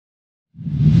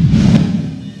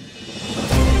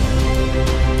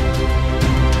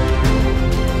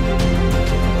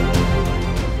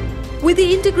With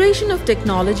the integration of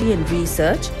technology and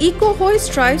research, Ecohoy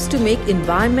strives to make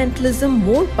environmentalism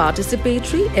more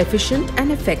participatory, efficient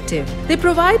and effective. They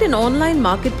provide an online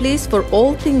marketplace for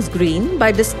all things green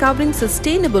by discovering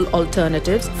sustainable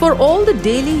alternatives for all the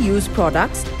daily use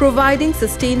products, providing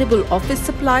sustainable office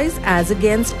supplies as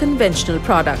against conventional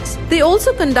products. They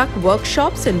also conduct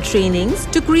workshops and trainings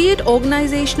to create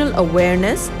organizational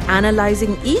awareness,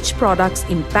 analyzing each product's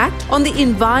impact on the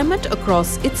environment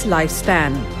across its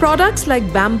lifespan. Products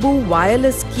like bamboo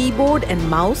wireless keyboard and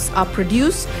mouse are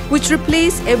produced which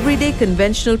replace everyday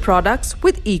conventional products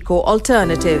with eco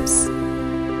alternatives.